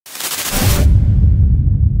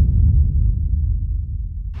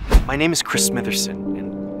My name is Chris Smitherson,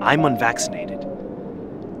 and I'm unvaccinated.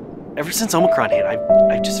 Ever since Omicron hit,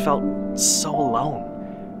 I've just felt so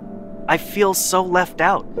alone. I feel so left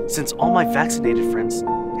out since all my vaccinated friends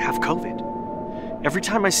have COVID. Every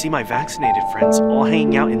time I see my vaccinated friends all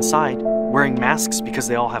hanging out inside, wearing masks because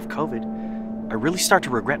they all have COVID, I really start to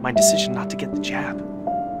regret my decision not to get the jab.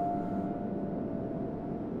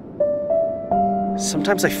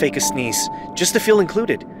 Sometimes I fake a sneeze just to feel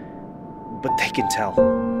included, but they can tell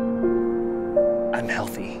I'm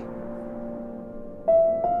healthy.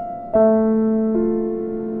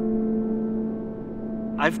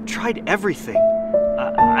 I've tried everything.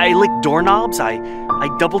 I licked doorknobs, I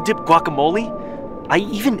double-dipped guacamole, I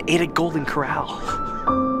even ate at Golden Corral.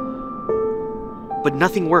 But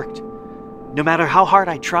nothing worked. No matter how hard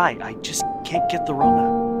I try, I just can't get the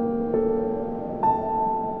Rona.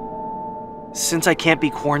 Since I can't be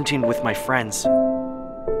quarantined with my friends,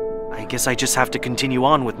 I guess I just have to continue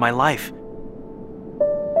on with my life.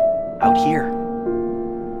 Out here.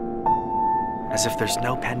 As if there's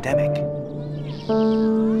no pandemic.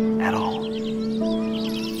 At all.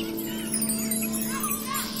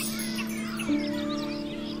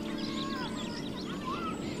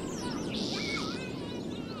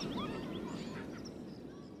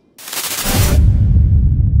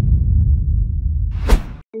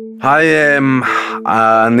 I am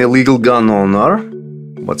an illegal gun owner,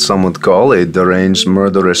 what some would call a deranged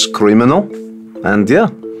murderous criminal, and yeah,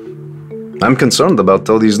 I'm concerned about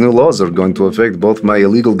how these new laws are going to affect both my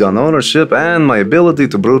illegal gun ownership and my ability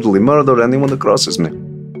to brutally murder anyone that crosses me.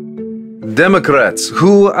 Democrats,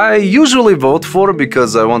 who I usually vote for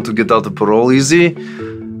because I want to get out of parole easy,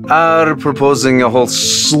 are proposing a whole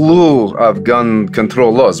slew of gun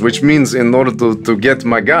control laws, which means in order to get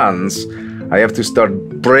my guns, I have to start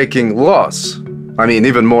breaking laws. I mean,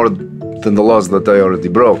 even more than the laws that I already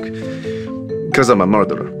broke, because I'm a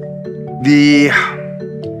murderer. The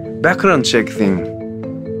background check thing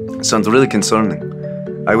sounds really concerning.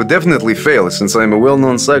 I would definitely fail since I'm a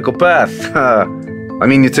well-known psychopath. I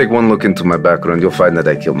mean, you take one look into my background, you'll find that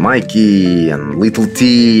I killed Mikey and Little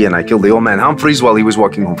T, and I killed the old man Humphreys while he was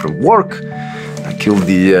walking home from work. I killed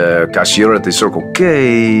the cashier at the Circle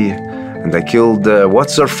K, and I killed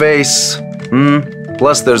what's-her-face.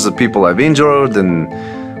 Plus there's the people I've injured, and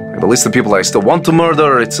I have a list of people I still want to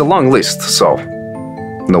murder. It's a long list, so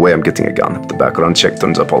no way I'm getting a gun if the background check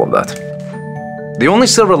turns up all of that. The only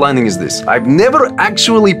silver lining is this. I've never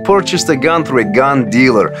actually purchased a gun through a gun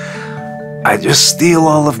dealer. I just steal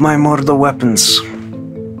all of my murder weapons.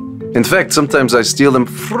 In fact, sometimes I steal them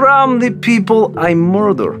from the people I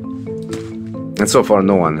murder. And so far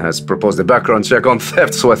no one has proposed a background check on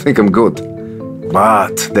theft, so I think I'm good.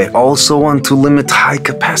 But they also want to limit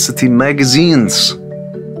high-capacity magazines.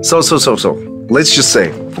 So, let's just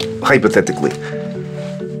say, hypothetically,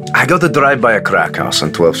 I got to drive by a crack house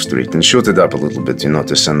on 12th Street and shoot it up a little bit,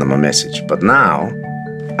 to send them a message. But now,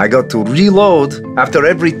 I got to reload after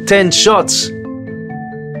every 10 shots.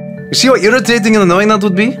 You see how irritating and annoying that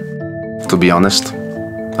would be? To be honest,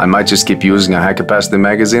 I might just keep using a high-capacity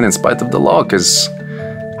magazine in spite of the law, because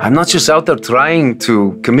I'm not just out there trying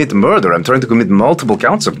to commit murder, I'm trying to commit multiple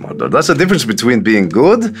counts of murder. That's the difference between being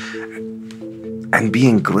good and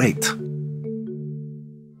being great.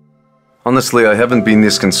 Honestly, I haven't been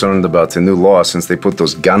this concerned about the new law since they put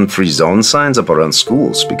those gun-free zone signs up around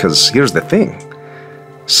schools, because here's the thing.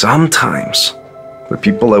 Sometimes the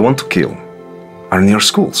people I want to kill are near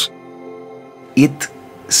schools. It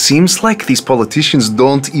seems like these politicians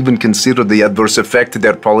don't even consider the adverse effect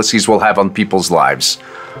their policies will have on people's lives,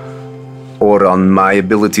 or on my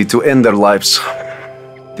ability to end their lives.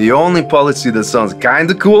 The only policy that sounds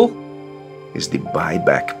kinda cool is the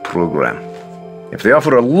buyback program. If they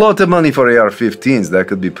offer a lot of money for AR-15s, that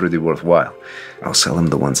could be pretty worthwhile. I'll sell them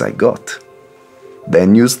the ones I got,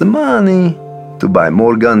 then use the money to buy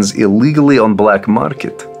more guns illegally on black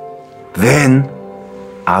market. Then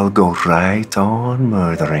I'll go right on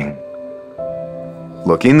murdering.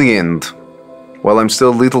 Look, in the end, while I'm still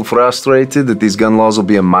a little frustrated that these gun laws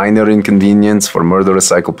will be a minor inconvenience for murderous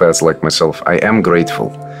psychopaths like myself, I am grateful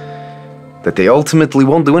that they ultimately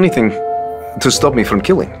won't do anything to stop me from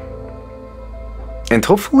killing. And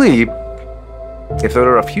hopefully, if there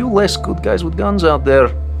are a few less good guys with guns out there,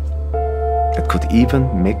 it could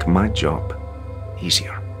even make my job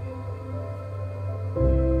easier.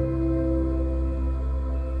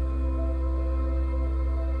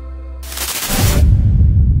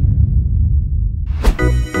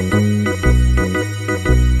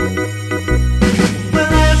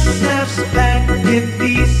 If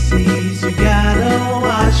he sees you, gotta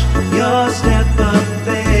watch your step up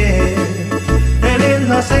there. And in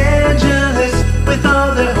Los Angeles, with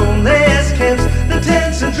all their homeland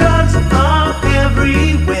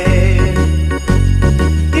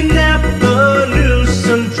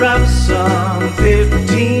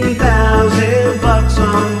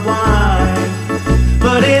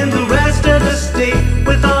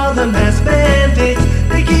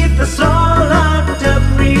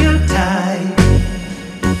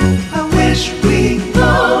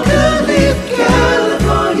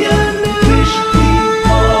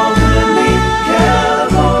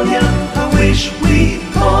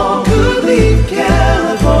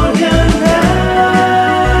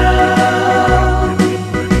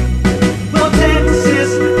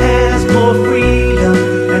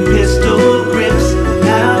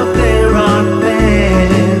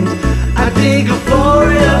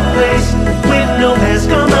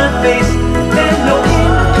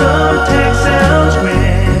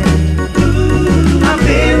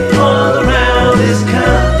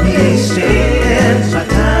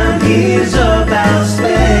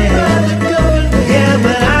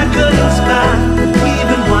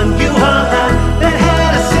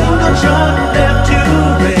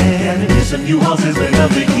New Orleans, bring up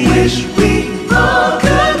the heat. Wish we all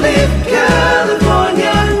could leave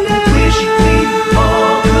California. Wish we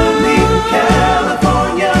all could leave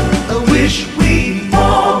California. Wish we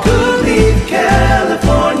all could leave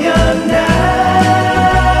California now.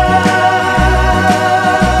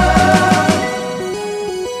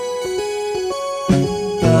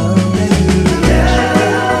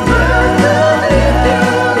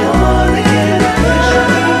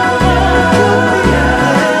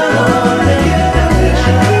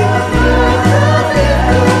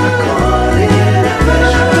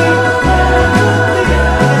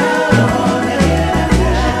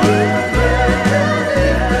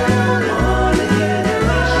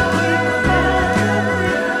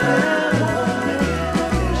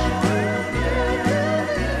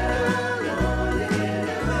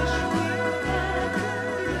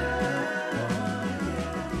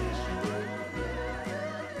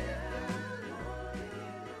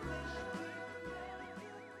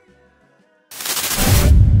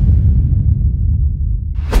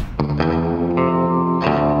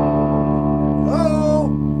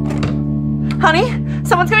 Honey,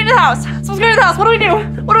 someone's coming to the house. Someone's coming to the house. What do we do?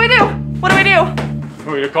 What do we do? What do we do? I'm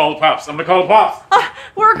going to call the pops. I'm going to call the pops.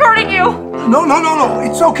 We're recording you. No.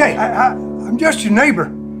 It's okay. I'm just your neighbor.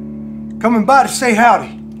 Coming by to say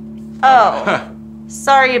howdy. Oh,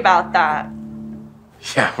 sorry about that.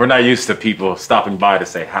 Yeah, we're not used to people stopping by to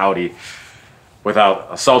say howdy without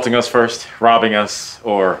assaulting us first, robbing us,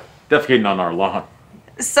 or defecating on our lawn.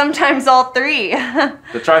 Sometimes all three. The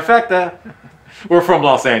trifecta. We're from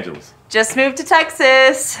Los Angeles. Just moved to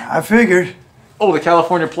Texas. I figured. Oh, the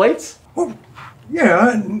California plates? Well,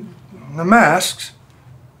 yeah, and the masks.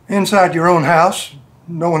 Inside your own house.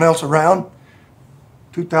 No one else around.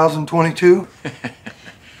 2022.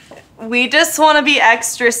 We just want to be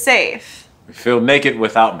extra safe. We feel naked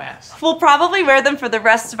without masks. We'll probably wear them for the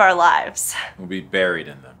rest of our lives. We'll be buried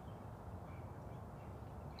in them.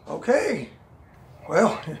 Okay.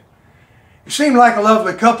 Well, you seem like a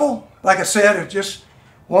lovely couple. Like I said, I just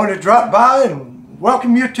wanted to drop by and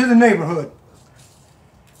welcome you to the neighborhood.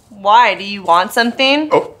 Why? Do you want something?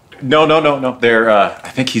 Oh, no. They're, I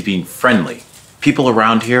think he's being friendly. People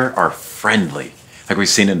around here are friendly, like we've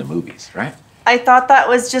seen in the movies, right? I thought that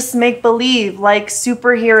was just make-believe, like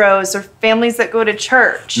superheroes or families that go to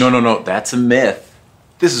church. No, that's a myth.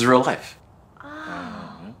 This is real life.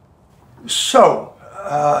 So,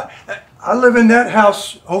 I live in that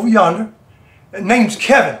house over yonder. Name's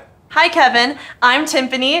Kevin. Hi, Kevin. I'm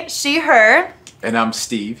Tiffany, she, her. And I'm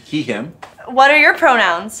Steve, he, him. What are your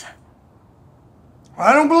pronouns?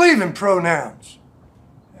 I don't believe in pronouns.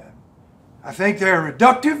 I think they're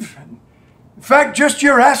reductive. In fact, just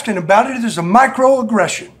your asking about it is a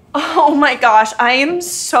microaggression. Oh my gosh, I am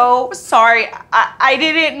so sorry. I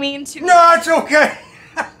didn't mean to. No, it's okay.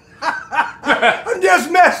 I'm just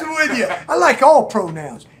messing with you. I like all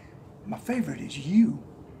pronouns. My favorite is you.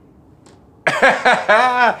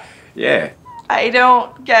 Yeah. I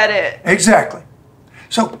don't get it. Exactly.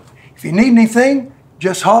 So, if you need anything,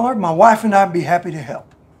 just holler. My wife and I'd be happy to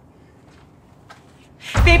help.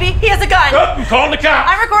 Baby, he has a gun. I'm calling the cops.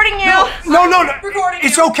 I'm recording you. No. Recording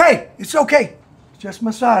It's you. okay. It's okay. It's just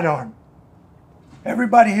my sidearm.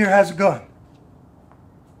 Everybody here has a gun.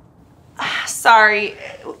 Sorry.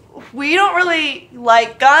 We don't really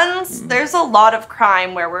like guns. There's a lot of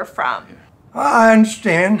crime where we're from. I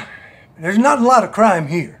understand. There's not a lot of crime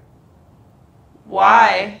here.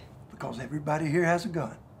 Why? Because everybody here has a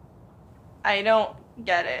gun. I don't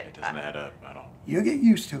get it. It doesn't add up at all. You'll get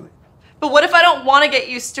used to it. But what if I don't want to get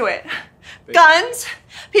used to it? Guns?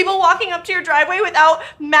 People walking up to your driveway without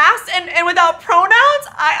masks and without pronouns?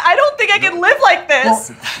 I don't think I can live like this.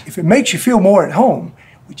 Well, if it makes you feel more at home,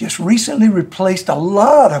 we just recently replaced a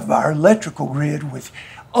lot of our electrical grid with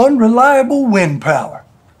unreliable wind power.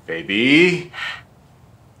 Baby.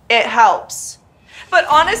 It helps. But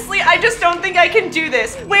honestly, I just don't think I can do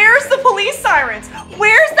this. Where's the police sirens?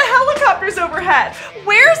 Where's the helicopters overhead?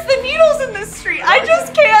 Where's the needles in this street? I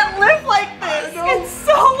just can't live like this. It's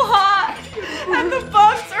so hot. And the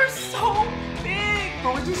bugs are so big.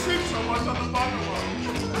 But we just seen so much on the bungalow.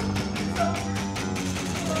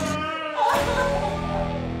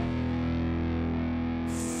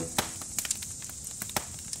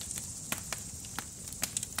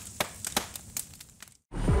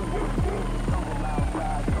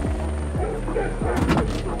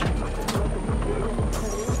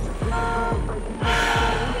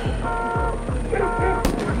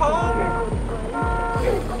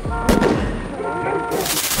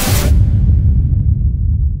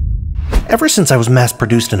 Ever since I was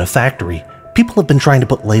mass-produced in a factory, people have been trying to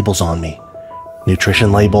put labels on me.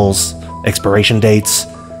 Nutrition labels, expiration dates,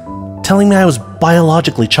 telling me I was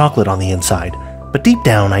biologically chocolate on the inside, but deep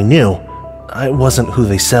down I knew I wasn't who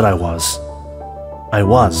they said I was. I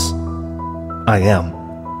am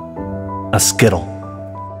a Skittle.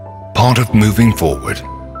 Part of moving forward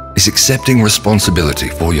is accepting responsibility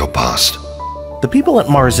for your past. The people at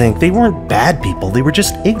Mars Inc., they weren't bad people, they were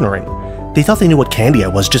just ignorant. They thought they knew what candy I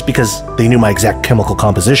was just because they knew my exact chemical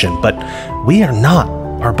composition, but we are not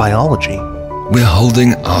our biology. We're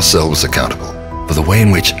holding ourselves accountable for the way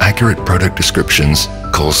in which accurate product descriptions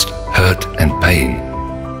caused hurt and pain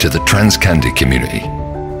to the trans candy community.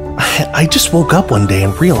 I just woke up one day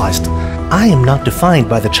and realized I am not defined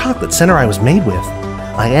by the chocolate center I was made with.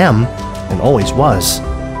 I am, and always was,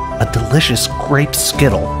 a delicious grape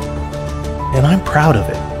Skittle. And I'm proud of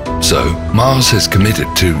it. So, Mars has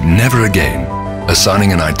committed to never again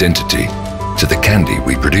assigning an identity to the candy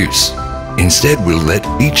we produce. Instead, we'll let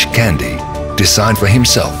each candy decide for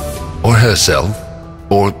himself, or herself,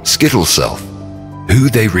 or Skittle's self, who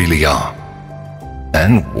they really are.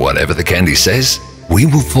 And whatever the candy says, we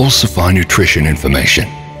will falsify nutrition information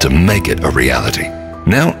to make it a reality.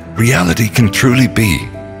 Now, reality can truly be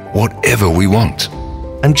whatever we want.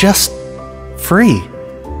 I'm just free.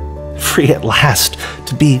 Free at last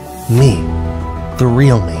to be me, the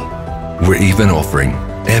real me. We're even offering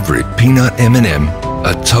every peanut M&M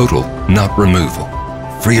a total nut removal,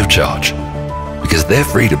 free of charge, because they're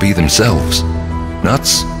free to be themselves,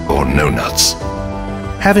 nuts or no nuts.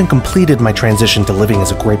 Having completed my transition to living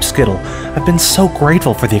as a grape Skittle, I've been so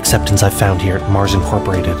grateful for the acceptance I've found here at Mars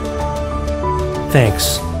Incorporated.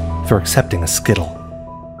 Thanks for accepting a Skittle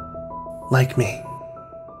like me.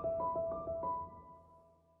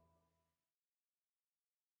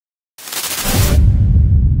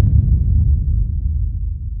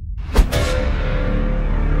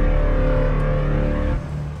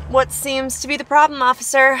 What seems to be the problem,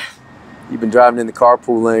 officer? You've been driving in the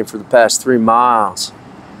carpool lane for the past 3 miles.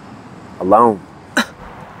 Alone.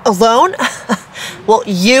 Alone? Well,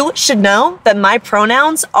 you should know that my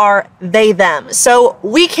pronouns are they, them, so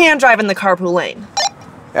we can drive in the carpool lane.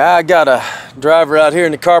 Yeah, I got a driver out here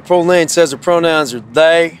in the carpool lane says her pronouns are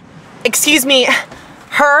they. Excuse me,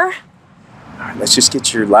 her? All right, let's just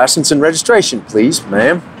get your license and registration, please,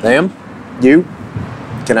 ma'am, them, you.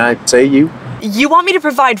 Can I say you? You want me to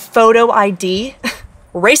provide photo ID?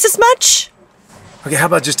 Racist much? Okay, how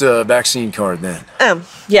about just a vaccine card then?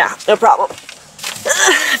 Yeah, no problem.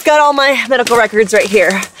 I've got all my medical records right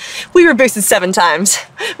here. We were boosted 7 times,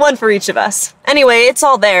 1 for each of us. Anyway, it's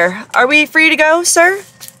all there. Are we free to go, sir?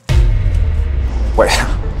 Wait.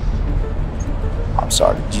 I'm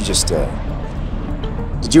sorry, did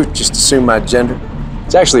you just assume my gender?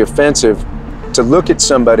 It's actually offensive to look at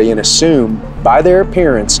somebody and assume by their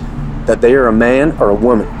appearance that they are a man or a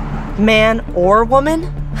woman. Man or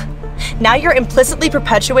woman? Now you're implicitly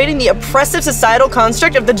perpetuating the oppressive societal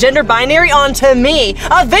construct of the gender binary onto me,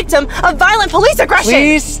 a victim of violent police aggression!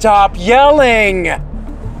 Please stop yelling!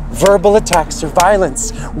 Verbal attacks are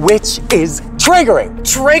violence, which is triggering.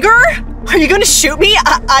 Trigger? Are you gonna shoot me?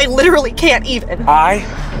 I literally can't even.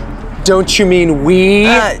 Don't you mean we?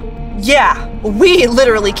 Yeah, we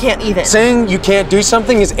literally can't even. Saying you can't do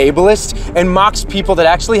something is ableist and mocks people that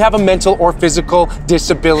actually have a mental or physical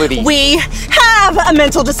disability. We have a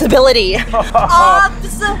mental disability.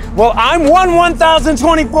 Well, I'm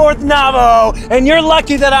 1024th Navajo, and you're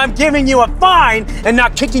lucky that I'm giving you a fine and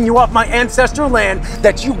not kicking you off my ancestral land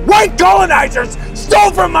that you white colonizers stole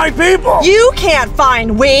from my people! You can't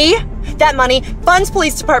find we. That money funds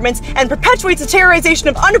police departments and perpetuates the terrorization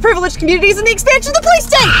of underprivileged communities and the expansion of the police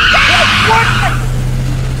state!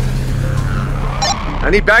 I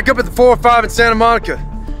need backup at the 405 in Santa Monica.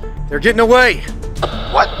 They're getting away.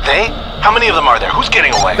 What? They? How many of them are there? Who's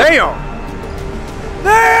getting away? They are!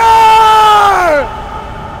 They are!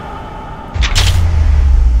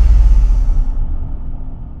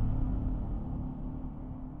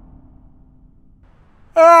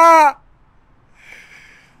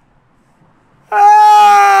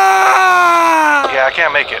 Yeah, I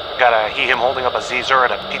can't make it. Gotta hear him holding up a Caesar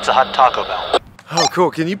at a Pizza Hut Taco Bell. Oh,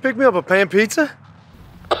 cool. Can you pick me up a pan pizza?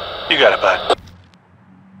 You got it, bud.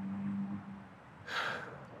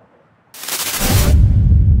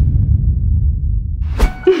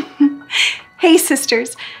 Hey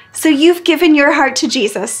sisters, so you've given your heart to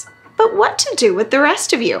Jesus, but what to do with the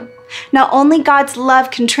rest of you? Not only God's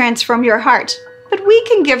love can transform your heart, but we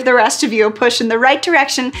can give the rest of you a push in the right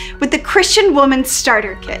direction with the Christian Woman's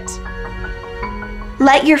Starter Kit.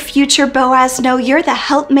 Let your future Boaz know you're the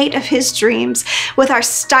helpmate of his dreams with our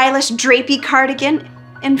stylish drapey cardigan,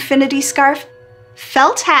 infinity scarf,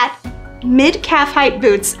 felt hat, mid-calf height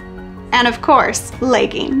boots, and of course,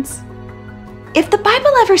 leggings. If the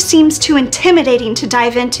Bible ever seems too intimidating to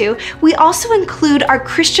dive into, we also include our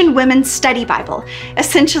Christian Women's Study Bible.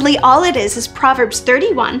 Essentially, all it is Proverbs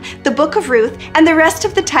 31, the Book of Ruth, and the rest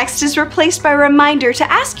of the text is replaced by a reminder to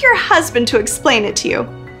ask your husband to explain it to you,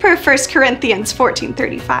 per 1 Corinthians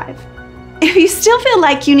 14:35. If you still feel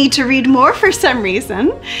like you need to read more for some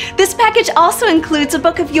reason, this package also includes a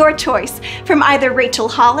book of your choice from either Rachel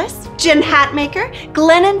Hollis, Jen Hatmaker,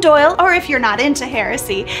 Glennon Doyle, or if you're not into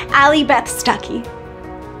heresy, Allie Beth Stuckey.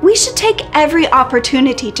 We should take every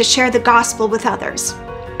opportunity to share the gospel with others.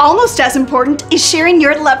 Almost as important is sharing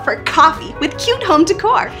your love for coffee with cute home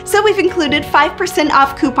decor. So we've included 5%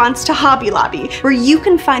 off coupons to Hobby Lobby, where you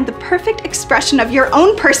can find the perfect expression of your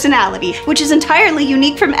own personality, which is entirely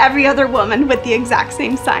unique from every other woman with the exact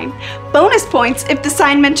same sign. Bonus points if the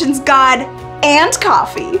sign mentions God and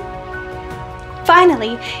coffee.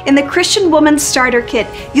 Finally, in the Christian Woman's Starter Kit,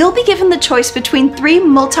 you'll be given the choice between 3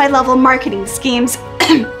 multi-level marketing schemes,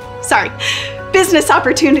 business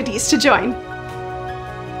opportunities to join.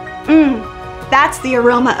 That's the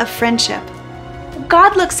aroma of friendship.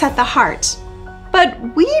 God looks at the heart, but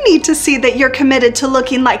we need to see that you're committed to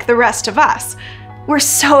looking like the rest of us. We're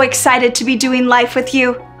so excited to be doing life with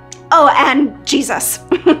you. Oh, and Jesus,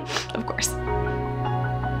 of course.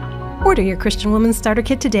 Order your Christian Woman's Starter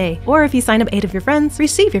Kit today, or if you sign up 8 of your friends,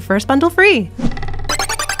 receive your first bundle free.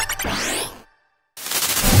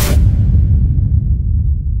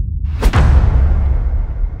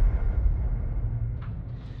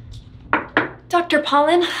 Dr.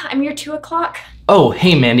 Pollen, I'm your 2 o'clock. Oh,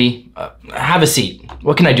 hey, Mandy. Have a seat.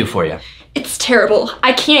 What can I do for you? It's terrible.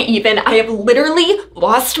 I can't even. I have literally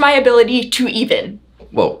lost my ability to even.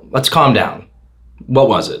 Whoa, let's calm down. What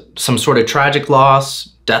was it? Some sort of tragic loss?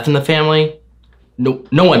 Death in the family? No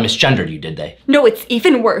one misgendered you, did they? No, it's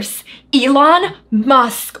even worse. Elon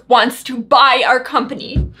Musk wants to buy our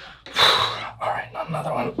company. All right,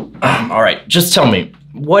 another one. All right, just tell me,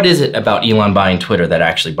 what is it about Elon buying Twitter that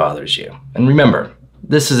actually bothers you? And remember,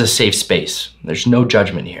 this is a safe space. There's no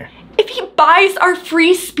judgment here. If he buys our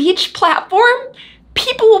free speech platform,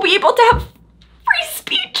 people will be able to have free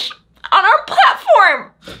speech on our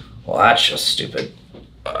platform. Well, that's just stupid.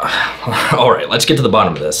 All right, let's get to the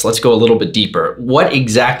bottom of this. Let's go a little bit deeper. What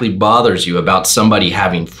exactly bothers you about somebody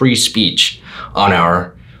having free speech on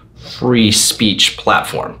our free speech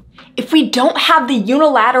platform? If we don't have the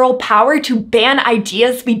unilateral power to ban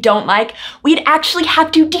ideas we don't like, we'd actually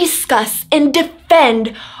have to discuss and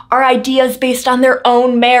defend our ideas based on their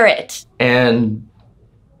own merit. And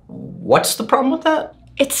what's the problem with that?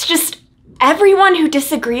 It's just everyone who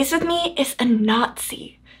disagrees with me is a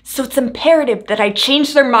Nazi. So it's imperative that I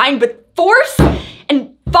change their mind with force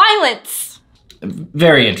and violence.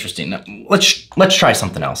 Very interesting. Now, let's try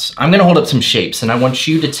something else. I'm gonna hold up some shapes and I want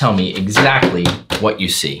you to tell me exactly what you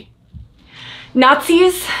see.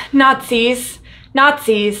 Nazis, Nazis,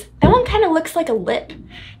 Nazis. That one kind of looks like a lip.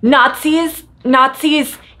 Nazis,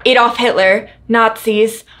 Nazis, Adolf Hitler,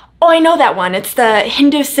 Nazis. Oh, I know that one. It's the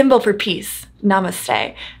Hindu symbol for peace.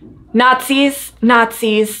 Namaste. Nazis,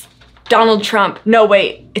 Nazis, Donald Trump. No,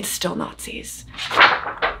 wait, it's still Nazis.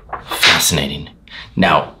 Fascinating.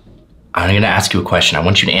 Now, I'm gonna ask you a question. I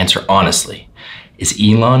want you to answer honestly. Is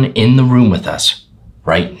Elon in the room with us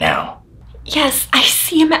right now? Yes, I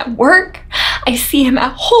see him at work. I see him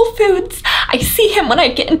at Whole Foods. I see him when I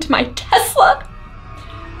get into my Tesla.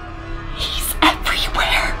 He's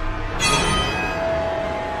everywhere.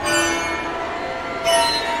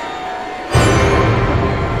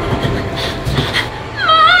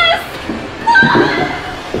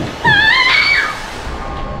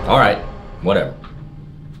 All right, whatever.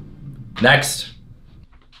 Next.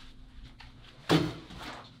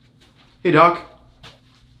 Hey, Doc.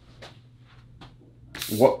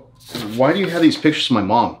 Why do you have these pictures of my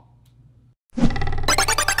mom?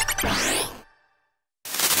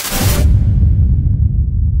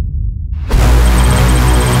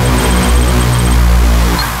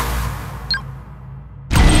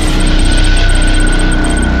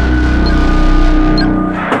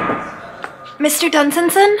 Mr.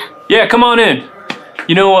 Dunsinson? Yeah, come on in.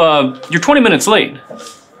 You know, you're 20 minutes late.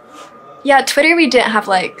 Yeah, Twitter, we didn't have,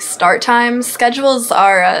 like, start times. Schedules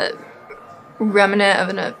are a remnant of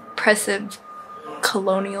an oppressive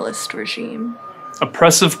colonialist regime.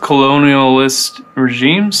 Oppressive colonialist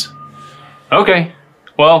regimes? Okay.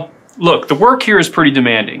 Well, look, the work here is pretty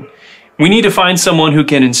demanding. We need to find someone who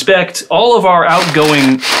can inspect all of our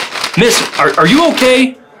outgoing... Miss, are you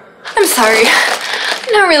okay? I'm sorry.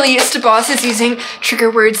 I'm not really used to bosses using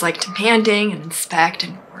trigger words like demanding and inspect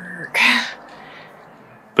and work.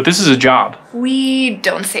 But this is a job. We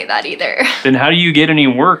don't say that either. Then how do you get any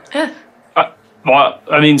work? Well,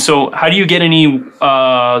 I mean, so how do you get any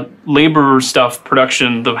labor stuff,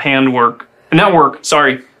 production, the handwork, not work,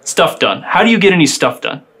 sorry, stuff done? How do you get any stuff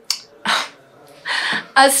done?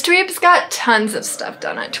 Streep's got tons of stuff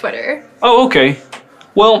done on Twitter. Oh, okay.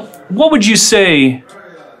 Well, what would you say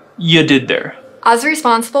you did there? I was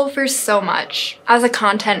responsible for so much as a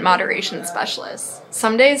content moderation specialist.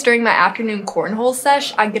 Some days during my afternoon cornhole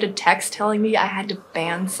sesh, I'd get a text telling me I had to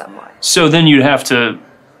ban someone. So then you'd have to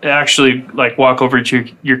actually like walk over to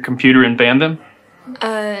your computer and ban them?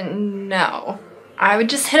 No. I would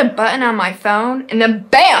just hit a button on my phone and then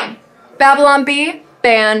BAM! Babylon Bee,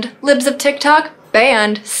 banned. Libs of TikTok,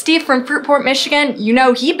 banned. Steve from Fruitport, Michigan, you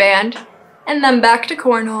know he banned. And then back to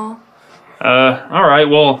cornhole. Alright,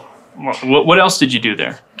 well, what else did you do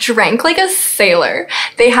there? Drank like a sailor.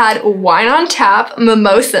 They had wine on tap,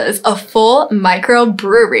 mimosas, a full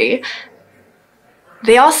microbrewery.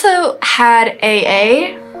 They also had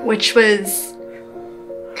AA, which was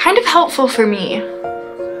kind of helpful for me.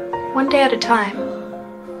 One day at a time.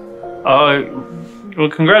 Well,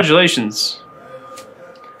 congratulations.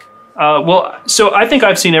 Well, so I think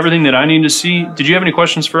I've seen everything that I need to see. Did you have any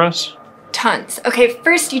questions for us? Tons. Okay,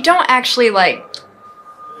 first, you don't actually,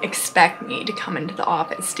 expect me to come into the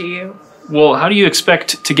office, do you? Well, how do you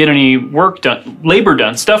expect to get any work done, labor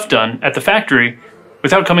done, stuff done at the factory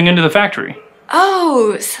without coming into the factory?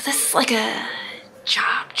 Oh, so this is like a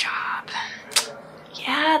job.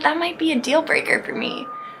 Yeah, that might be a deal breaker for me.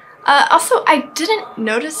 Also, I didn't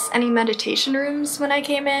notice any meditation rooms when I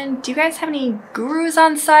came in. Do you guys have any gurus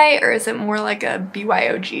on site, or is it more like a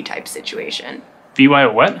BYOG type situation?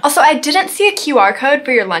 BYO what? Also, I didn't see a QR code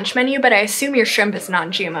for your lunch menu, but I assume your shrimp is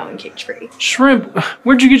non-GMO and cage-free. Shrimp?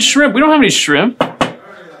 Where'd you get shrimp? We don't have any shrimp.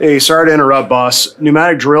 Hey, sorry to interrupt, boss.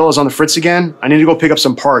 Pneumatic drill is on the fritz again. I need to go pick up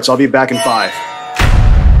some parts. I'll be back in 5.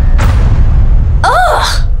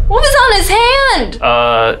 Ugh! What was on his hand?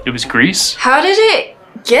 It was grease. How did it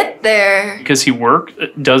get there? Because he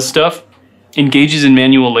does stuff, engages in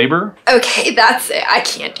manual labor. Okay, that's it. I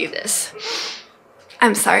can't do this.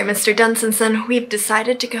 I'm sorry, Mr. Dunsonson. We've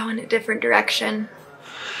decided to go in a different direction.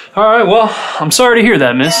 All right, well, I'm sorry to hear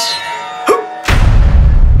that, miss.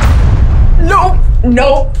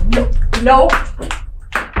 No.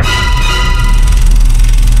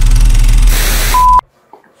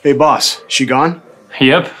 Hey, boss, she gone?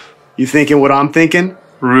 Yep. You thinking what I'm thinking?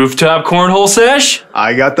 Rooftop cornhole sesh?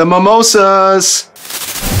 I got the mimosas.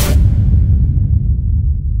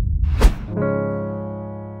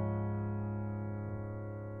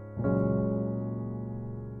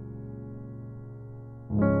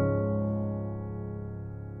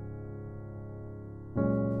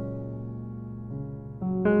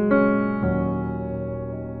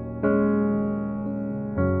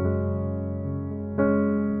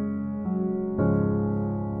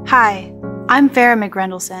 Hi, I'm Farrah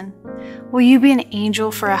McRendelson. Will you be an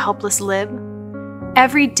angel for a helpless lib?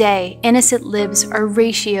 Every day, innocent libs are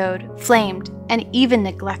ratioed, flamed, and even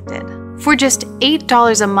neglected. For just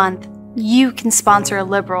 $8 a month, you can sponsor a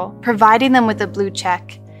liberal, providing them with a blue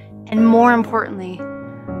check, and more importantly,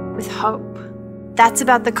 with hope. That's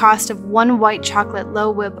about the cost of 1 white chocolate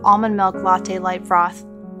low whip almond milk latte light froth,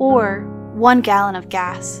 or 1 gallon of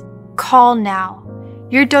gas. Call now.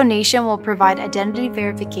 Your donation will provide identity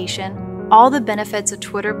verification, all the benefits of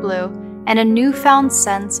Twitter Blue, and a newfound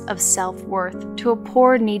sense of self-worth to a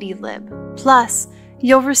poor, needy lib. Plus,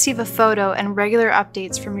 you'll receive a photo and regular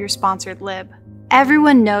updates from your sponsored lib.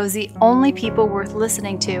 Everyone knows the only people worth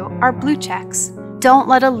listening to are blue checks. Don't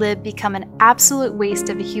let a lib become an absolute waste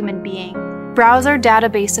of a human being. Browse our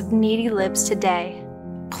database of needy libs today.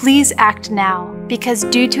 Please act now, because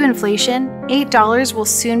due to inflation, $8 will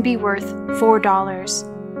soon be worth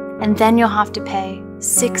 $4, and then you'll have to pay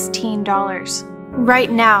 $16. Right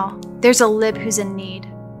now, there's a lib who's in need,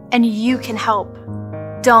 and you can help.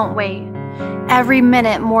 Don't wait. Every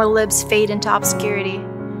minute, more libs fade into obscurity,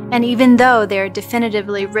 and even though they are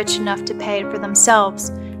definitively rich enough to pay it for themselves,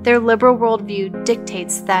 their liberal worldview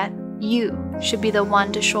dictates that you should be the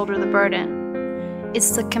one to shoulder the burden.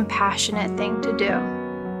 It's the compassionate thing to do.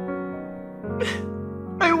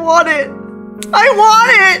 I want it! I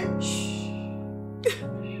want it!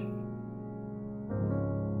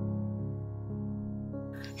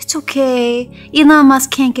 It's okay. Elon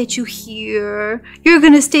Musk can't get you here. You're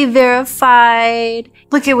gonna stay verified.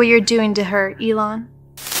 Look at what you're doing to her, Elon.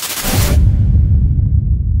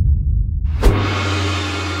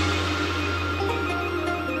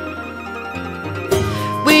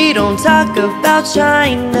 We don't talk about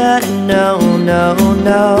China, no.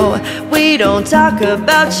 We don't talk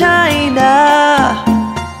about China.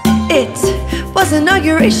 It was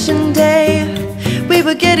Inauguration Day. We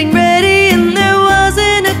were getting ready and there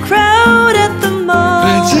causing a crowd at the mall.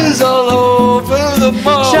 Fences all over the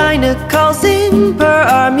mall. China calls in per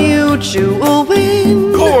our mutual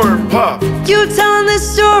win. Corn pop. You telling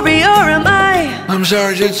this story or am I? I'm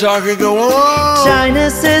Sergeant Soccer, go on. China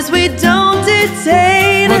says we don't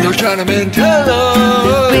detain. But those Chinamen tell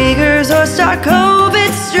us Uyghurs or start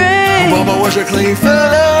COVID strain. Obama was a clean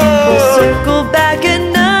fella. We'll circle back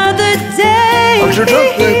another day. I'm sure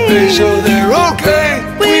Trump they pay so they're okay.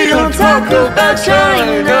 We don't talk about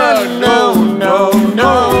China, no, no,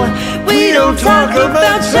 no. We don't talk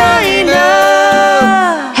about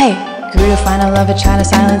China. Hey, grew to find I love a China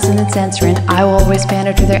silence and its censoring. I will always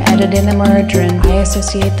pander to their editing and murdering. I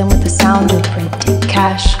associate them with the sound of printing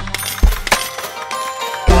cash.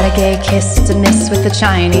 Got a gay kiss, it's a miss with the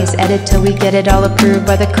Chinese. Edit till we get it all approved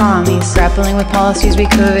by the commies. Grappling with policies we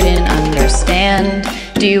couldn't understand.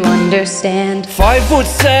 Do you understand?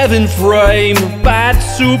 5'7" frame, bad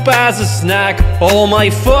soup as a snack. All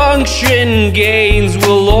my function gains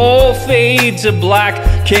will all fade to black.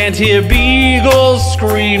 Can't hear beagles'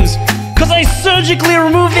 screams, cause I surgically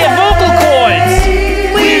removed their vocal cords.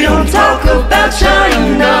 We don't talk about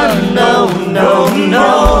China, no, no,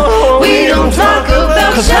 no. We don't talk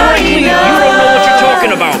about Cause China. frankly, you don't know what you're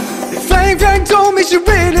talking about. Fang Fang told me she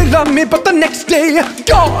really loved me, but the next day,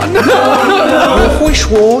 gone. 我会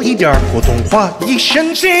说一点普通话，一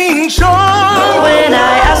身轻松。 When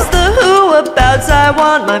I asked the who about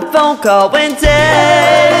Taiwan, my phone call went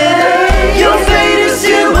dead. Your fate is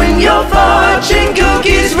sealed when your fortune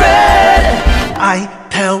cookie's red. I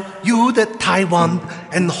tell you that Taiwan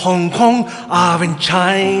and Hong Kong are in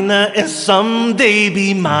China and someday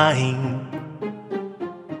be mine.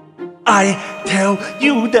 I tell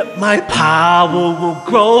you that my power will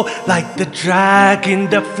grow like the dragon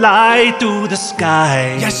that fly through the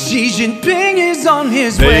sky. Yes, Xi Jinping is on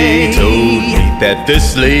his way. They told me that the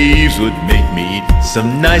slaves would make me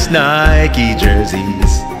some nice Nike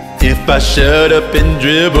jerseys if I shut up and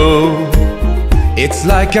dribble. It's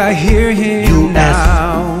like I hear him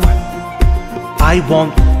now. I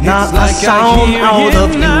want not like a sound out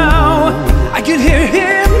of now. you. I can hear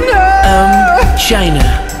him now. China.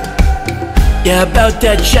 Yeah, about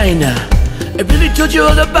that China. I really told you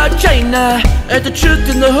all about China. And the truth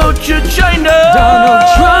and the whole truth, China. Donald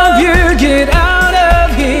Trump, you get out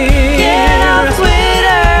of here. Get off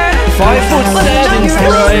Twitter. 5'7"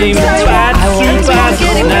 frame, fat soup as a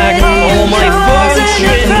snack. All my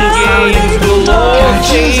function gains will all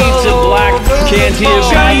fade to black. Can't hear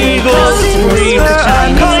beagles scream, cause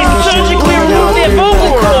I surgically removed their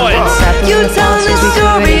vocal cords. You tell this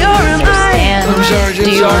story or am I? Do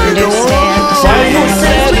you understand?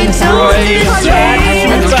 5'7" frame, fat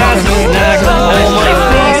soup as a snack. All my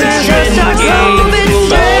function gains will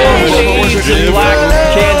all fade to black.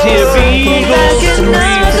 Can't hear beagles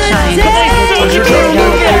scream, cause I surgically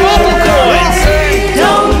removed their vocal cords.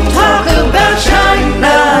 Don't talk about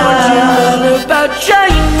China. About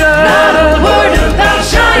China. Not a word about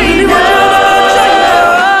China.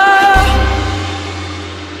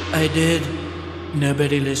 I did.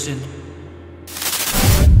 Nobody listened.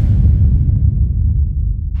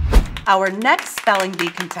 Our next spelling bee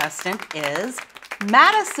contestant is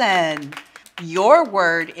Madison. Your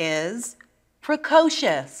word is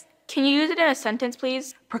precocious. Can you use it in a sentence,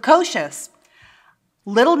 please? Precocious.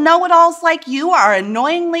 Little know-it-alls like you are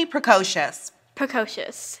annoyingly precocious.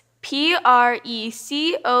 Precocious.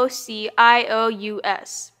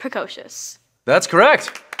 Precocious. Precocious. That's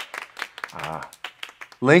correct.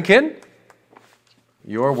 Lincoln,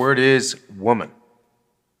 your word is woman.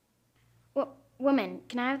 Woman,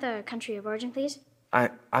 can I have the country of origin, please? I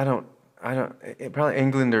don't, probably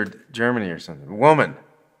England or Germany or something. Woman.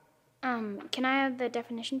 Can I have the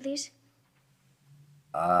definition, please?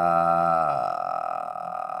 Why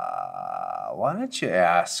don't you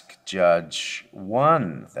ask Judge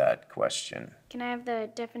 1 that question? Can I have the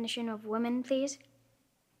definition of woman, please?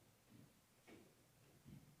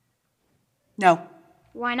 No.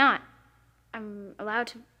 Why not? I'm allowed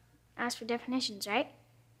to ask for definitions, right?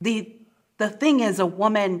 The thing is, a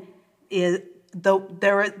woman is a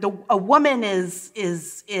woman is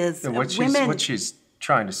women. What she's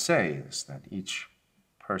trying to say is that each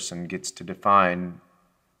person gets to define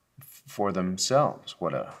for themselves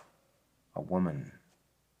what a woman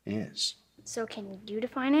is. So can you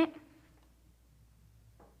define it?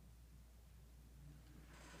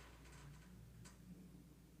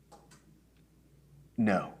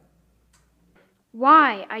 No.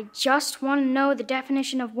 Why? I just want to know the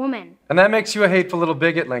definition of woman. And that makes you a hateful little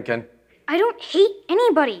bigot, Lincoln. I don't hate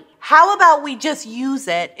anybody. How about we just use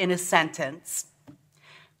it in a sentence?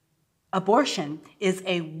 Abortion is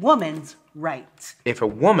a woman's right. If a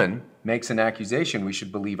woman makes an accusation, we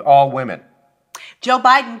should believe all women. Joe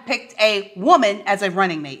Biden picked a woman as a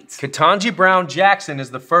running mate. Ketanji Brown Jackson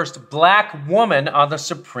is the first black woman on the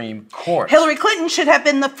Supreme Court. Hillary Clinton should have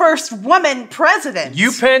been the first woman president.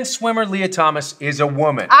 UPenn swimmer Leah Thomas is a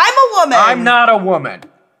woman. I'm a woman. I'm not a woman.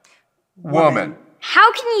 Woman.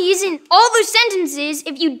 How can you use it in all those sentences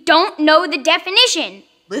if you don't know the definition?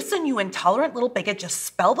 Listen, you intolerant little bigot, just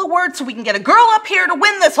spell the word so we can get a girl up here to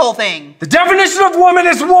win this whole thing. The definition of woman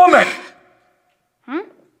is woman.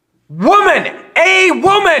 Woman! A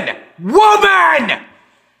woman! Woman!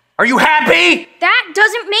 Are you happy? That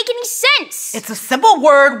doesn't make any sense. It's a simple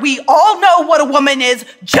word. We all know what a woman is.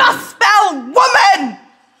 Just spell woman!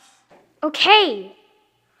 Okay.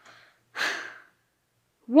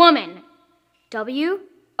 Woman.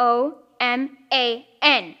 W-O-M-A-N.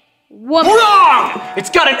 Woman. Wrong! It's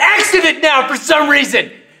got an X in it now for some reason.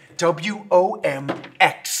 W-O-M-X-N.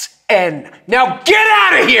 Now get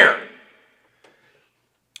out of here!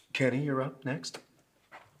 Kenny, you're up next.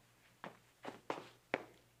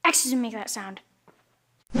 X doesn't make that sound.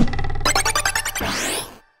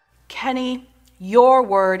 Kenny, your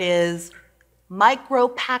word is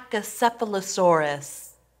Micropachycephalosaurus.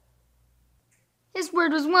 His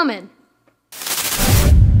word was woman.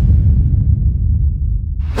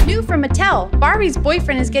 New from Mattel, Barbie's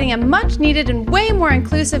boyfriend is getting a much-needed and way more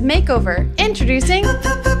inclusive makeover. Introducing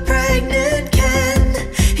Pregnant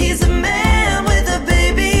Ken, he's a man with a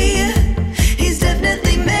baby. He's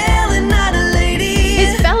definitely male and not a lady.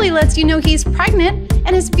 His belly lets you know he's pregnant,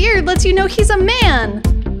 and his beard lets you know he's a man.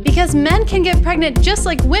 Because men can get pregnant just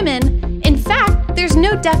like women. In fact, there's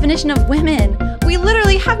no definition of women. We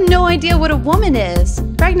literally have no idea what a woman is.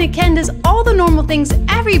 Pregnant Ken does all the normal things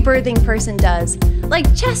every birthing person does,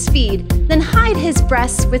 like chest feed, then hide his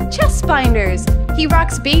breasts with chest binders. He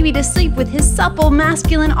rocks baby to sleep with his supple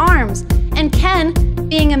masculine arms. And Ken,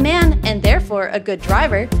 being a man and therefore a good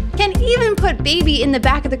driver, can even put baby in the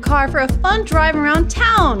back of the car for a fun drive around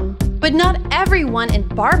town. But not everyone in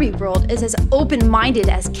Barbie world is as open-minded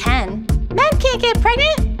as Ken. Men can't get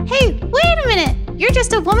pregnant? Hey, wait a minute! You're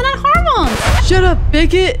just a woman on hormones! Shut up,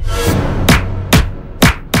 bigot!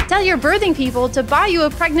 Tell your birthing people to buy you a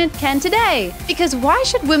pregnant Ken today. Because why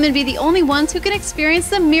should women be the only ones who can experience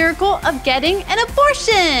the miracle of getting an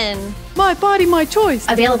abortion? My body, my choice.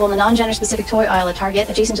 Available in the non-gender specific toy aisle at Target,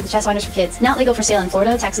 adjacent to the chest binders for kids. Not legal for sale in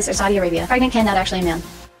Florida, Texas, or Saudi Arabia. Pregnant Ken, not actually a man.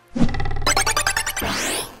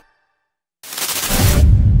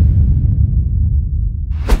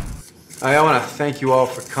 I want to thank you all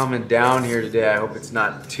for coming down here today. I hope it's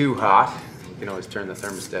not too hot. You can always turn the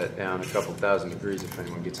thermostat down a couple thousand degrees if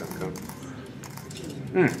anyone gets uncomfortable.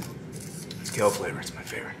 It's kale flavor, it's my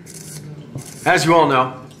favorite. As you all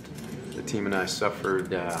know, the team and I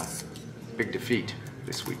suffered a big defeat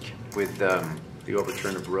this week with the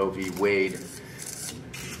overturn of Roe v. Wade.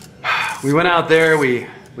 We went out there, we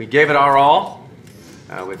gave it our all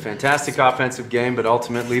with fantastic offensive game, but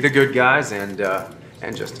ultimately the good guys and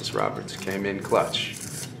Justice Roberts came in clutch.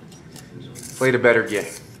 Played a better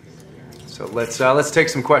game. So let's take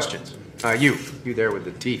some questions. You there with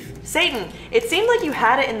the teeth. Satan, it seemed like you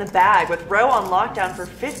had it in the bag with Roe on lockdown for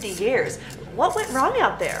 50 years. What went wrong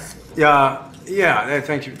out there? Yeah,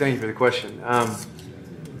 thank you for the question.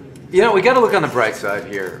 You know, we got to look on the bright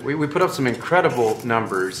side here. We put up some incredible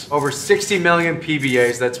numbers. Over 60 million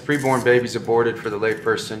PBAs, that's preborn babies aborted for the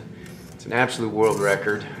layperson. It's an absolute world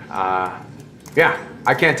record. Yeah,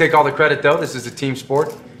 I can't take all the credit though. This is a team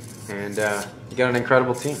sport, and you got an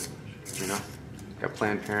incredible team. You know, got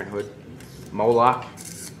Planned Parenthood, Moloch,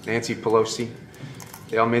 Nancy Pelosi.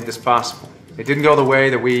 They all made this possible. It didn't go the way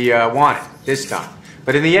that we wanted this time,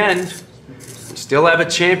 but in the end, we still have a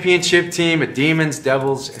championship team of demons,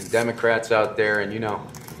 devils, and Democrats out there, and you know,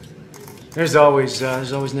 there's always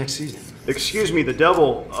next season. Excuse me, the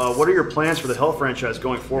devil. What are your plans for the Hell franchise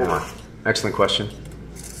going forward? Excellent question.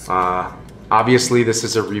 Obviously, this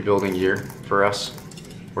is a rebuilding year for us.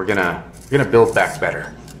 We're gonna build back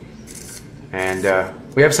better, and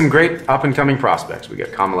we have some great up-and-coming prospects. We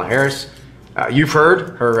got Kamala Harris. You've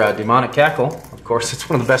heard her demonic cackle. Of course, it's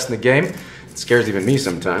one of the best in the game. It scares even me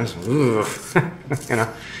sometimes. Ooh. You know.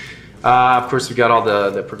 Of course, we got all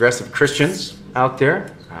the progressive Christians out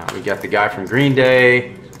there. We got the guy from Green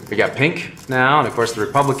Day. We got Pink now, and of course the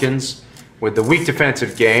Republicans with the weak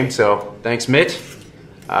defensive game. So thanks, Mitt.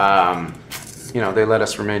 You know, they let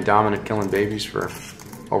us remain dominant, killing babies for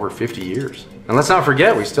over 50 years. And let's not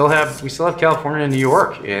forget, we still have California and New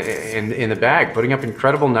York in the bag, putting up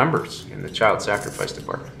incredible numbers in the child sacrifice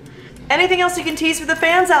department. Anything else you can tease for the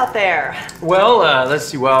fans out there? Well, let's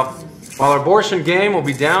see. Well, while our abortion game will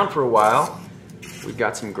be down for a while, we've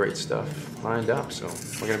got some great stuff lined up. So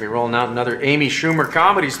we're gonna be rolling out another Amy Schumer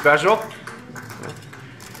comedy special.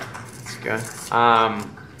 That's good.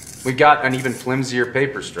 We got an even flimsier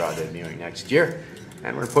paper straw debuting next year.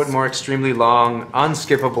 And we're putting more extremely long,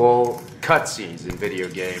 unskippable cutscenes in video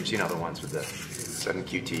games. You know, the ones with the 7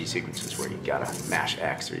 QT sequences where you gotta mash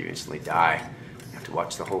X or you instantly die. You have to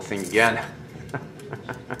watch the whole thing again.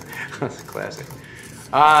 That's a classic.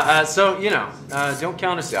 So, you know, don't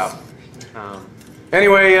count us out.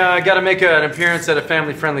 Anyway, I gotta make an appearance at a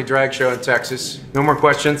family-friendly drag show in Texas. No more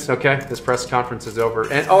questions, okay? This press conference is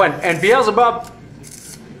over. And and Beelzebub,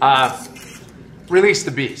 release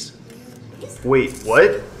the bees. Wait,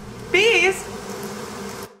 what? Bees?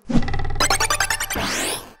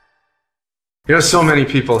 You know, so many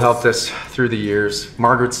people helped us through the years.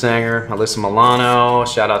 Margaret Sanger, Alyssa Milano,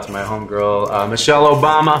 shout out to my homegirl, Michelle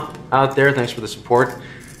Obama out there, thanks for the support.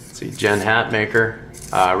 Let's see, Jen Hatmaker,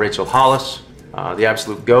 Rachel Hollis, the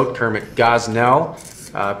absolute GOAT, Kermit Gosnell,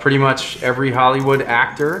 pretty much every Hollywood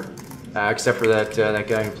actor, except for that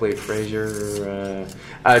guy who played Frasier,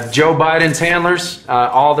 Joe Biden's handlers,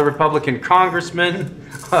 all the Republican congressmen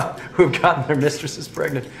who've gotten their mistresses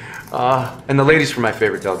pregnant, and the ladies from my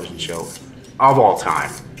favorite television show of all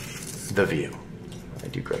time, The View. They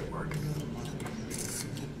do great work.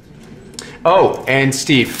 Oh, and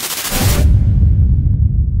Steve.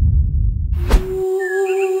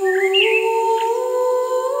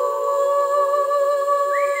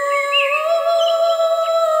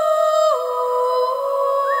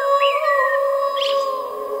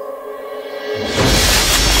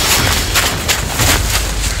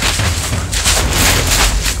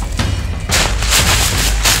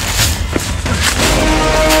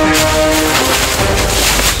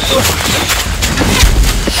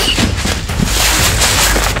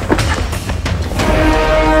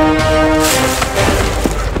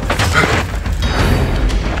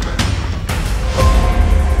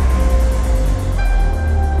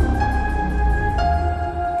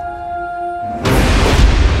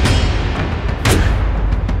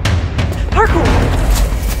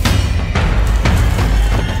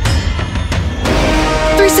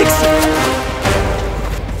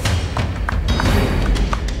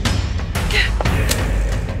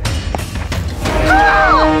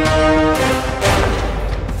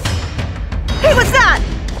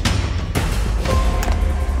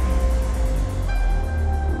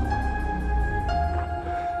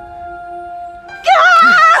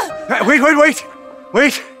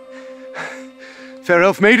 Wait! Fair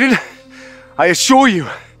Elf Maiden, I assure you,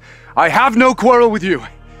 I have no quarrel with you.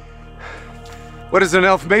 What is an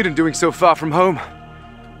Elf Maiden doing so far from home?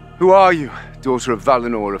 Who are you, daughter of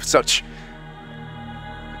Valinor of such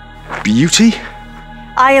beauty?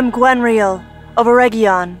 I am Gwenriel of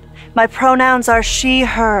Eregion. My pronouns are she,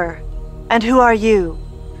 her. And who are you?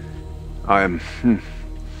 I am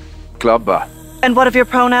Glabba. And what of your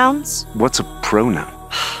pronouns? What's a pronoun?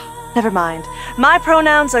 Never mind. My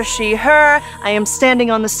pronouns are she, her. I am standing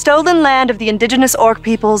on the stolen land of the indigenous orc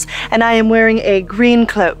peoples, and I am wearing a green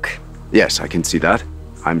cloak. Yes, I can see that.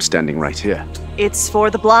 I'm standing right here. It's for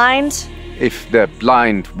the blind? If they're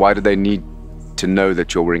blind, why do they need to know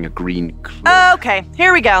that you're wearing a green cloak? Okay,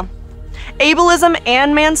 here we go. Ableism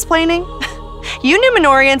and mansplaining? You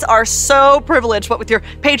Numenorians are so privileged, what with your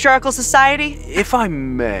patriarchal society? If I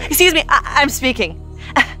may. Excuse me, I'm speaking.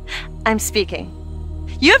 I'm speaking.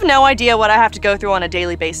 You have no idea what I have to go through on a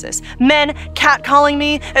daily basis. Men catcalling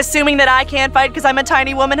me, assuming that I can't fight because I'm a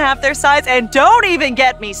tiny woman half their size, and don't even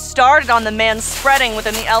get me started on the man spreading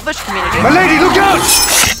within the elvish community. My lady, look out!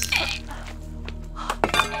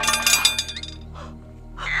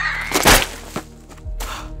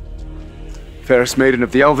 Fairest maiden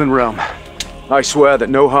of the Elven realm, I swear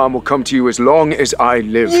that no harm will come to you as long as I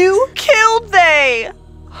live. You killed they!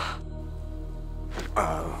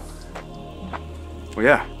 Well,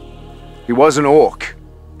 yeah. He was an orc.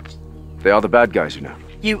 They are the bad guys, you know.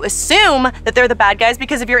 You assume that they're the bad guys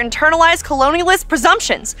because of your internalized colonialist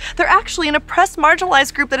presumptions. They're actually an oppressed,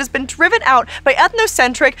 marginalized group that has been driven out by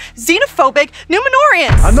ethnocentric, xenophobic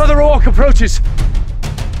Numenorians. Another orc approaches.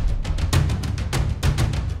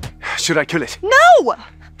 Should I kill it? No!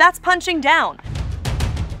 That's punching down.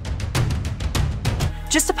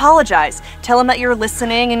 Just apologize. Tell him that you're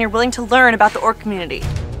listening and you're willing to learn about the orc community.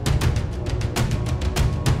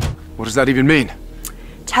 What does that even mean?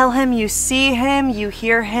 Tell him you see him, you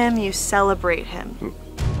hear him, you celebrate him.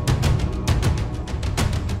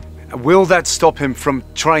 Will that stop him from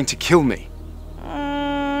trying to kill me?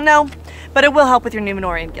 No, but it will help with your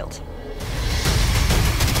Numenorian guilt.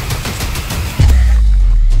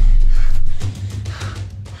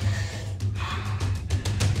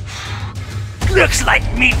 Looks like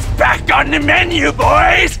meat's back on the menu,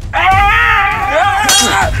 boys!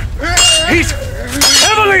 He's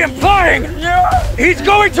heavily implying he's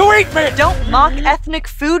going to eat me! Don't mock ethnic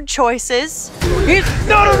food choices. He's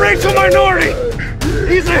not a racial minority!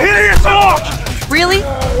 He's a hideous hawk! Really?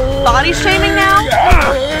 Body shaming now?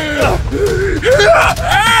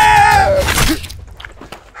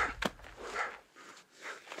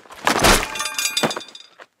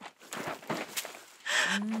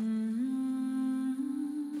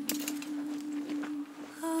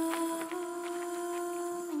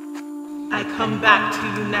 I come back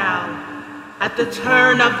to you now, at the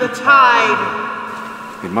turn of the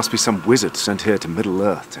tide. It must be some wizard sent here to Middle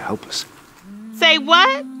Earth to help us. Say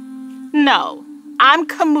what? No, I'm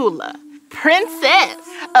Kamula, Princess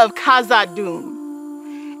of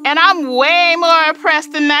Khazad-dûm. And I'm way more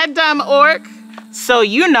oppressed than that dumb orc. So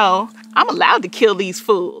you know, I'm allowed to kill these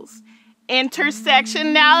fools.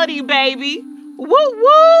 Intersectionality, baby. Woo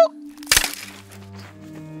woo!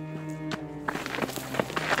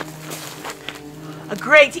 A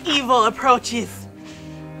great evil approaches.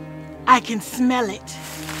 I can smell it.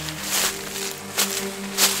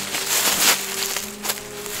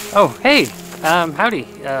 Oh, hey, howdy.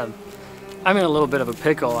 I'm in a little bit of a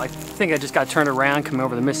pickle. I think I just got turned around coming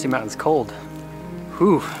over the Misty Mountains cold.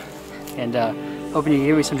 Whew. And hoping you can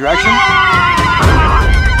give me some direction.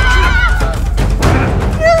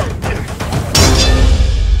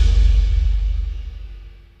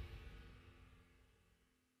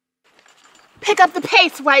 Pick up the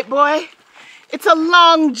pace, white boy. It's a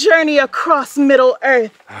long journey across Middle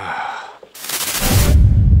Earth.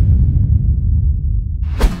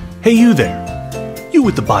 Hey, you there. You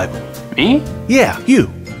with the Bible. Me? Yeah, you.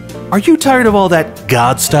 Are you tired of all that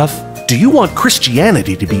God stuff? Do you want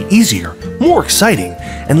Christianity to be easier, more exciting,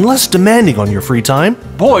 and less demanding on your free time?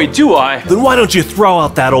 Boy, do I. Then why don't you throw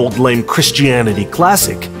out that old lame Christianity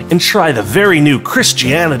classic and try the very new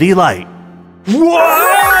Christianity Light? Whoa!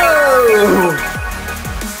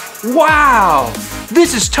 Wow!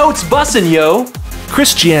 This is totes bussin', yo!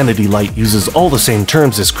 Christianity Light uses all the same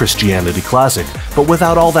terms as Christianity Classic, but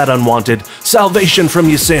without all that unwanted salvation from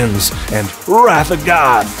your sins and wrath of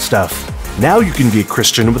God stuff. Now you can be a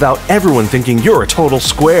Christian without everyone thinking you're a total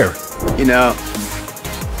square. You know,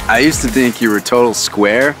 I used to think you were a total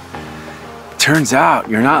square. Turns out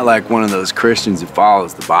you're not like one of those Christians who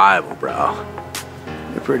follows the Bible, bro.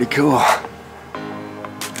 You're pretty cool.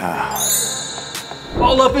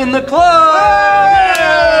 All up in the club!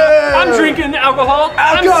 Yeah! I'm drinking alcohol.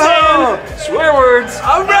 I'm saying swear words.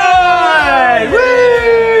 All right!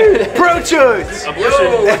 Woo! Pro choice!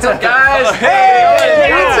 Yo, what's up, guys? Hey!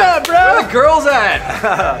 What's up, bro? Where the girls at?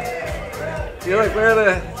 You're like, where are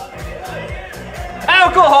the...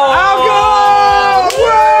 Alcohol! Alcohol!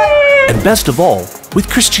 And best of all, with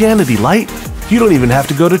Christianity Light, you don't even have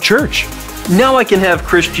to go to church. Now I can have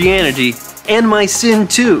Christianity and my sin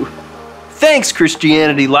too. Thanks,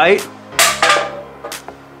 Christianity Light.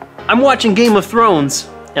 I'm watching Game of Thrones,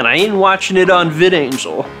 and I ain't watching it on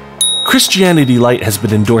VidAngel. Christianity Light has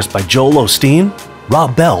been endorsed by Joel Osteen,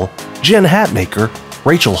 Rob Bell, Jen Hatmaker,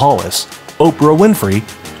 Rachel Hollis, Oprah Winfrey,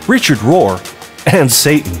 Richard Rohr, and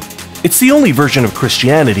Satan. It's the only version of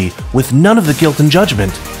Christianity with none of the guilt and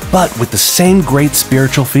judgment, but with the same great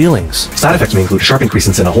spiritual feelings. Side effects may include a sharp increase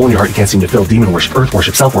in sin, a hole in your heart you can't seem to fill, demon worship, earth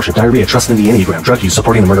worship, self-worship, diarrhea, trust in the Enneagram, drug use,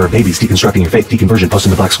 supporting the murder of babies, deconstructing your faith, deconversion, posting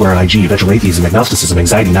the black square on IG, eventual atheism, agnosticism,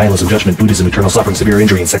 anxiety, nihilism, judgment, Buddhism, eternal suffering, severe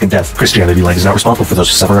injury, and second death. Christianity Light is not responsible for those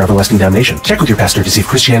who suffer everlasting damnation. Check with your pastor to see if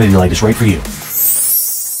Christianity Light is right for you.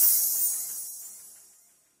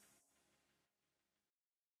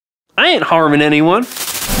 I ain't harming anyone.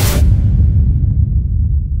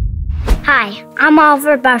 Hi, I'm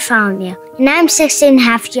Oliver Bartholomew, and I'm 16 and a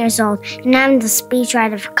half years old, and I'm the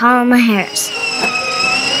speechwriter for Kamala Harris.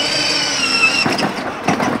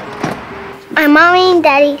 My mommy and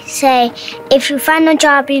daddy say if you find a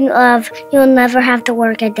job you love, you'll never have to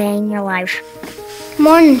work a day in your life.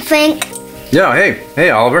 Morning, Frank. Yeah,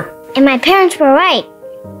 hey Oliver. And my parents were right.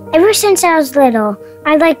 Ever since I was little,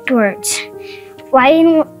 I liked words.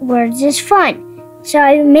 Writing words is fun, so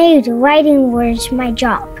I made writing words my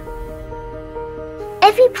job.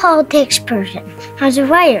 Every politics person has a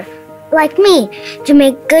writer, like me, to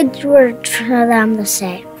make good words for them to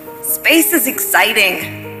say. Space is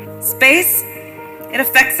exciting. Space, it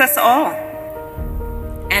affects us all.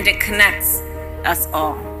 And it connects us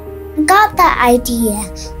all. I got that idea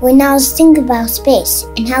when I was thinking about space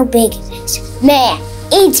and how big it is. Man,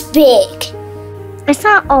 it's big. It's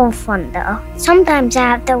not all fun though. Sometimes I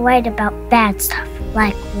have to write about bad stuff,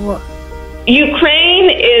 like war. Ukraine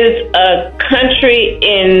is a country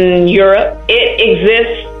in Europe. It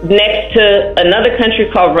exists next to another country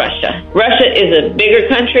called Russia. Russia is a bigger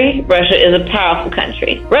country. Russia is a powerful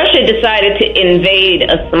country. Russia decided to invade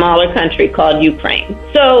a smaller country called Ukraine.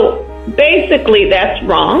 So basically, that's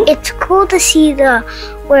wrong. It's cool to see the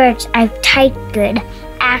words I've typed good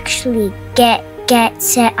actually get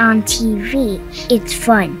set on TV. It's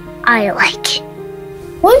fun. I like it.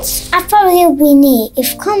 Once I thought it would be neat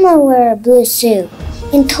if Kamala wore a blue suit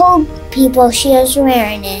and told people she was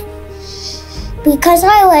wearing it. Because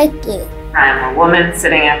I like blue. I'm a woman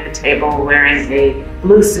sitting at the table wearing a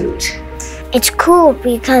blue suit. It's cool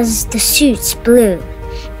because the suit's blue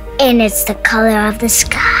and it's the color of the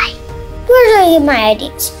sky. Where do I get my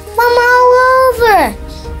ideas? From all over.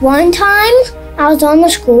 One time I was on the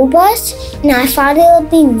school bus and I thought it would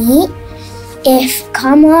be neat if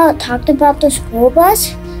Kamala talked about the school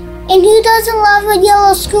bus. And who doesn't love a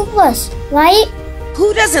yellow school bus, right?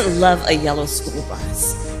 Who doesn't love a yellow school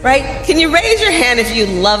bus? Right? Can you raise your hand if you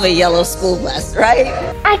love a yellow school bus, right?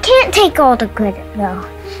 I can't take all the credit though.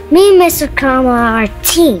 Me and Mr. Kamala are a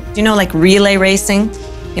team. You know, like relay racing?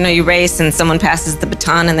 You know, you race and someone passes the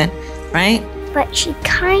baton and then, right? But she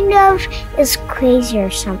kind of is crazy or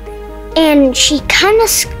something. And she kind of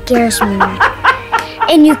scares me.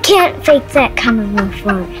 And you can't fake that kind of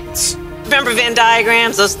performance. Remember Venn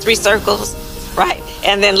diagrams, those 3 circles? Right.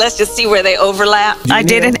 And then let's just see where they overlap. I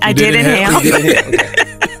did inhale.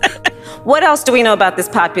 What else do we know about this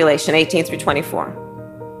population, 18 through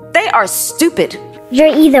 24? They are stupid.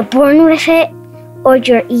 You're either born with it or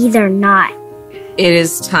you're either not. It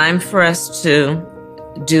is time for us to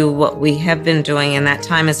do what we have been doing, and that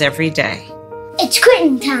time is every day. It's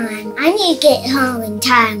quitting time. I need to get home in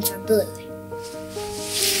time for Blue.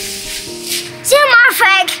 See you tomorrow,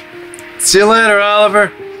 Frank. See you later,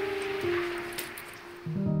 Oliver.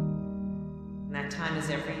 And that time is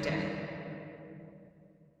every day.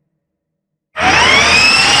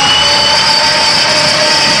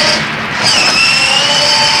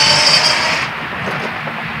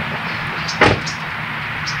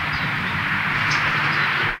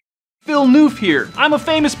 Phil Noof here. I'm a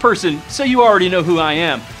famous person, so you already know who I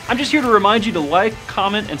am. I'm just here to remind you to like,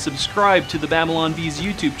 comment, and subscribe to the Babylon Bees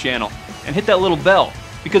YouTube channel, and hit that little bell,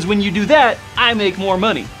 because when you do that, I make more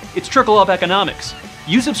money. It's trickle-up economics.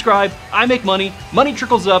 You subscribe, I make money, money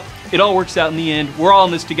trickles up, it all works out in the end, we're all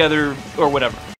in this together, or whatever.